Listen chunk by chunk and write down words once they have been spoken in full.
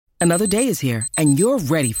Another day is here, and you're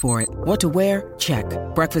ready for it. What to wear? Check.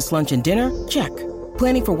 Breakfast, lunch, and dinner? Check.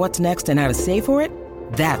 Planning for what's next and how to save for it?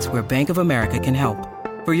 That's where Bank of America can help.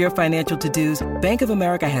 For your financial to-dos, Bank of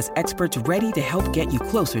America has experts ready to help get you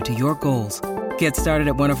closer to your goals. Get started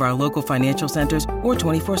at one of our local financial centers or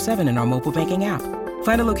 24/7 in our mobile banking app.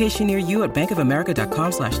 Find a location near you at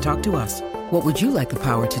bankofamerica.com/talktous. What would you like the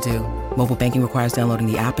power to do? Mobile banking requires downloading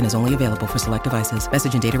the app and is only available for select devices.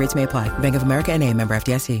 Message and data rates may apply. Bank of America N.A., member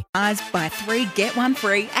FDIC. Buy 3, get 1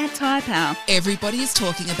 free at Tyre Power. Everybody is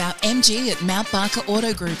talking about MG at Mount Barker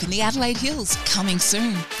Auto Group in the Adelaide Hills. Coming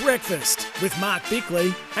soon. Breakfast with Mark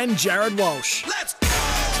Bickley and Jared Walsh. Let's go!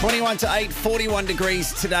 21 to 8, 41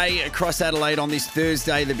 degrees today across Adelaide on this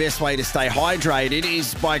Thursday. The best way to stay hydrated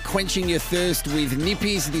is by quenching your thirst with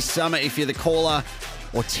Nippies this summer. If you're the caller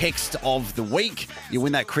or text of the week, you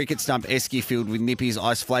win that cricket stump esky filled with Nippies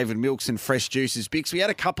ice-flavoured milks and fresh juices. Bix, we had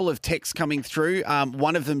a couple of texts coming through,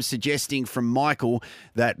 one of them suggesting from Michael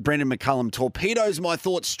that Brendan McCullum torpedoes my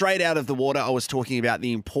thoughts straight out of the water. I was talking about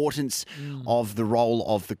the importance of the role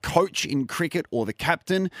of the coach in cricket or the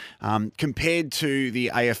captain compared to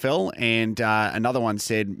the AFL. And another one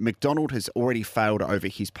said McDonald has already failed over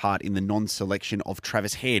his part in the non-selection of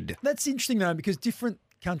Travis Head. That's interesting, though, because different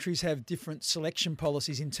countries have different selection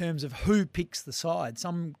policies in terms of who picks the side.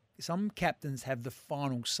 Some captains have the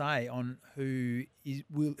final say on who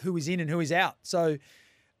is in and who is out. So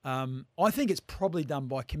I think it's probably done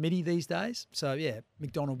by committee these days. So, yeah,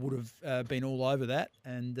 McDonald would have been all over that.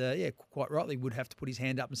 And, quite rightly would have to put his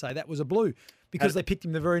hand up and say that was a blue because they picked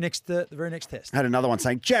him the very next test. I had another one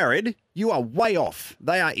saying, Jared, you are way off.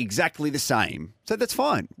 They are exactly the same. So that's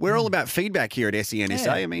fine. We're all about feedback here at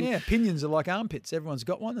SENSA. Opinions are like armpits. Everyone's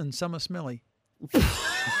got one and some are smelly.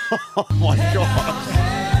 Oh, my God.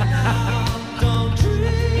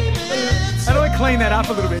 How do I clean that up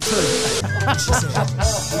a little bit too?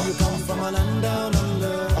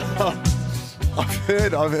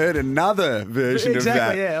 I've heard another version of that.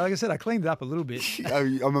 Exactly, yeah. Like I said, I cleaned it up a little bit.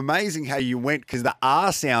 I'm amazing how you went, because the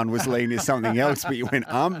R sound was leaning to something else, but you went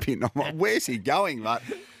armpit. I'm like, where's he going? But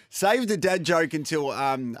save the dad joke until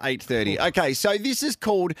 8:30. Okay, so this is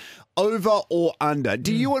called over or under.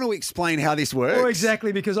 Do you want to explain how this works? Well,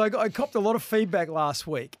 exactly, because I copped a lot of feedback last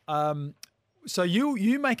week. So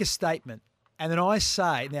you make a statement, and then I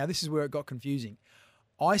say, now this is where it got confusing.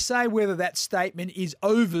 I say whether that statement is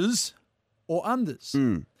overs or unders.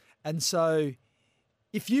 And so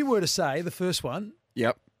if you were to say the first one.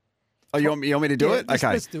 Yep. Oh, you want me to do it?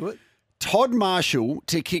 Okay. Let's do it. Todd Marshall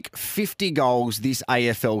to kick 50 goals this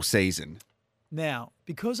AFL season. Now,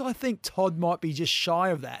 because I think Todd might be just shy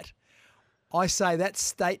of that, I say that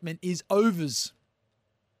statement is overs.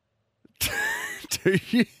 Do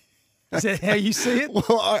you? Is that how you see it?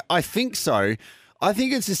 Well, I think so. I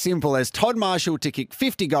think it's as simple as Todd Marshall to kick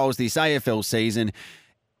 50 goals this AFL season.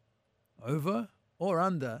 Over or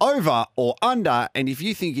under? Over or under. And if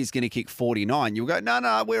you think he's going to kick 49, you'll go,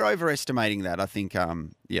 no, we're overestimating that. I think,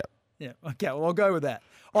 yeah. Yeah, okay, well, I'll go with that.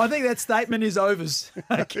 I think that statement is overs,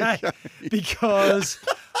 okay? Because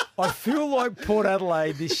I feel like Port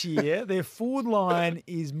Adelaide this year, their forward line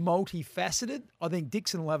is multifaceted. I think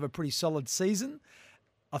Dixon will have a pretty solid season.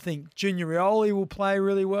 I think Junior Rioli will play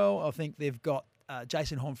really well. I think they've got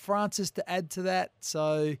Jason Horne-Francis to add to that.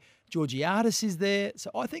 So Georgiadis is there.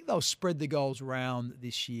 So I think they'll spread the goals around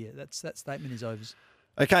this year. That statement is overs.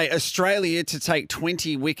 Okay, Australia to take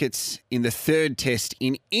 20 wickets in the third test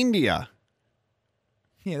in India.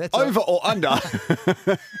 Yeah, that's over or under.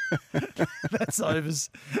 That's overs.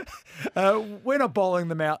 We're not bowling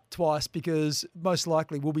them out twice because most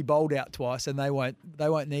likely we'll be bowled out twice, and they won't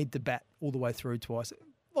need to bat all the way through twice. A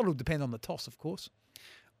lot will depend on the toss, of course.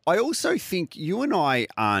 I also think you and I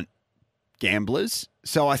aren't gamblers.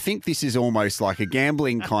 So I think this is almost like a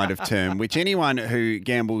gambling kind of term, which anyone who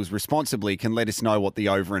gambles responsibly can let us know what the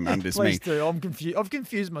over and unders mean. Please do. I'm confused. I've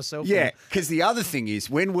confused myself. Yeah, because the other thing is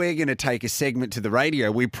when we're going to take a segment to the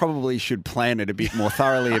radio, we probably should plan it a bit more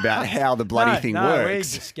thoroughly about how the bloody thing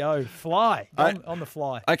works. We just go fly on the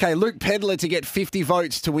fly. Okay, Luke Pedlar to get 50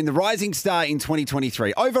 votes to win the Rising Star in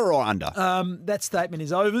 2023. Over or under? That statement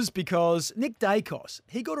is overs because Nick Dacos,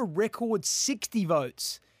 he got a record 60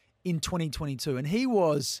 votes in 2022, and he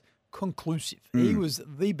was conclusive. He was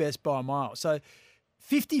the best by a mile. So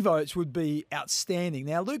 50 votes would be outstanding.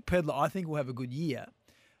 Now, Luke Pedlar, I think, will have a good year,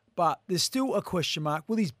 but there's still a question mark.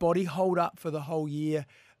 Will his body hold up for the whole year?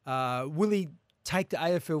 Will he take the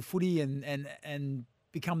AFL footy and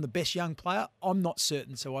become the best young player? I'm not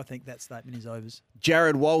certain, so I think that statement is overs.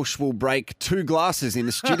 Jared Walsh will break 2 glasses in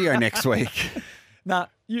the studio next week.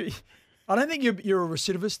 I don't think you're a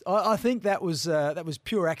recidivist. I think that was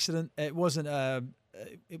pure accident. It wasn't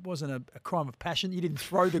it wasn't a crime of passion. You didn't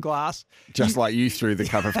throw the glass. Just like you threw the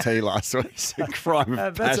cup of tea last week. It's a crime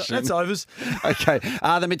of passion. That's overs. Okay.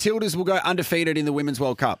 The Matildas will go undefeated in the Women's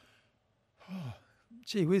World Cup.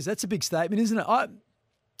 Gee whiz, that's a big statement, isn't it? I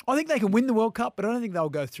think they can win the World Cup, but I don't think they'll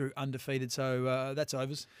go through undefeated. So that's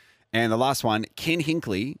overs. And the last one, Ken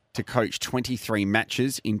Hinkley to coach 23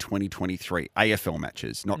 matches in 2023. AFL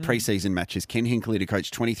matches, not preseason matches. Ken Hinkley to coach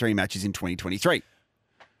 23 matches in 2023.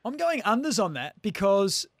 I'm going unders on that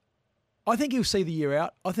because I think he'll see the year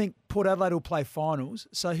out. I think Port Adelaide will play finals.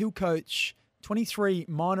 So he'll coach 23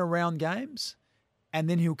 minor round games and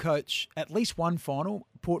then he'll coach at least one final.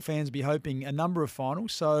 Port fans be hoping a number of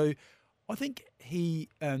finals. So I think he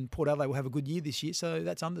and Port Adelaide will have a good year this year. So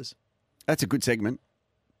that's unders. That's a good segment.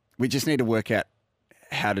 We just need to work out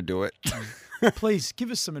how to do it. Please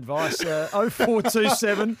give us some advice.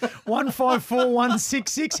 0427 154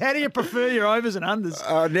 166. How do you prefer your overs and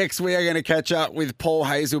unders? Next, we are going to catch up with Paul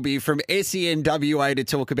Hazelby from SENWA to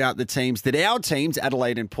talk about the teams that our teams,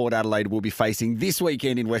 Adelaide and Port Adelaide, will be facing this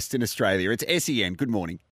weekend in Western Australia. It's SEN. Good morning.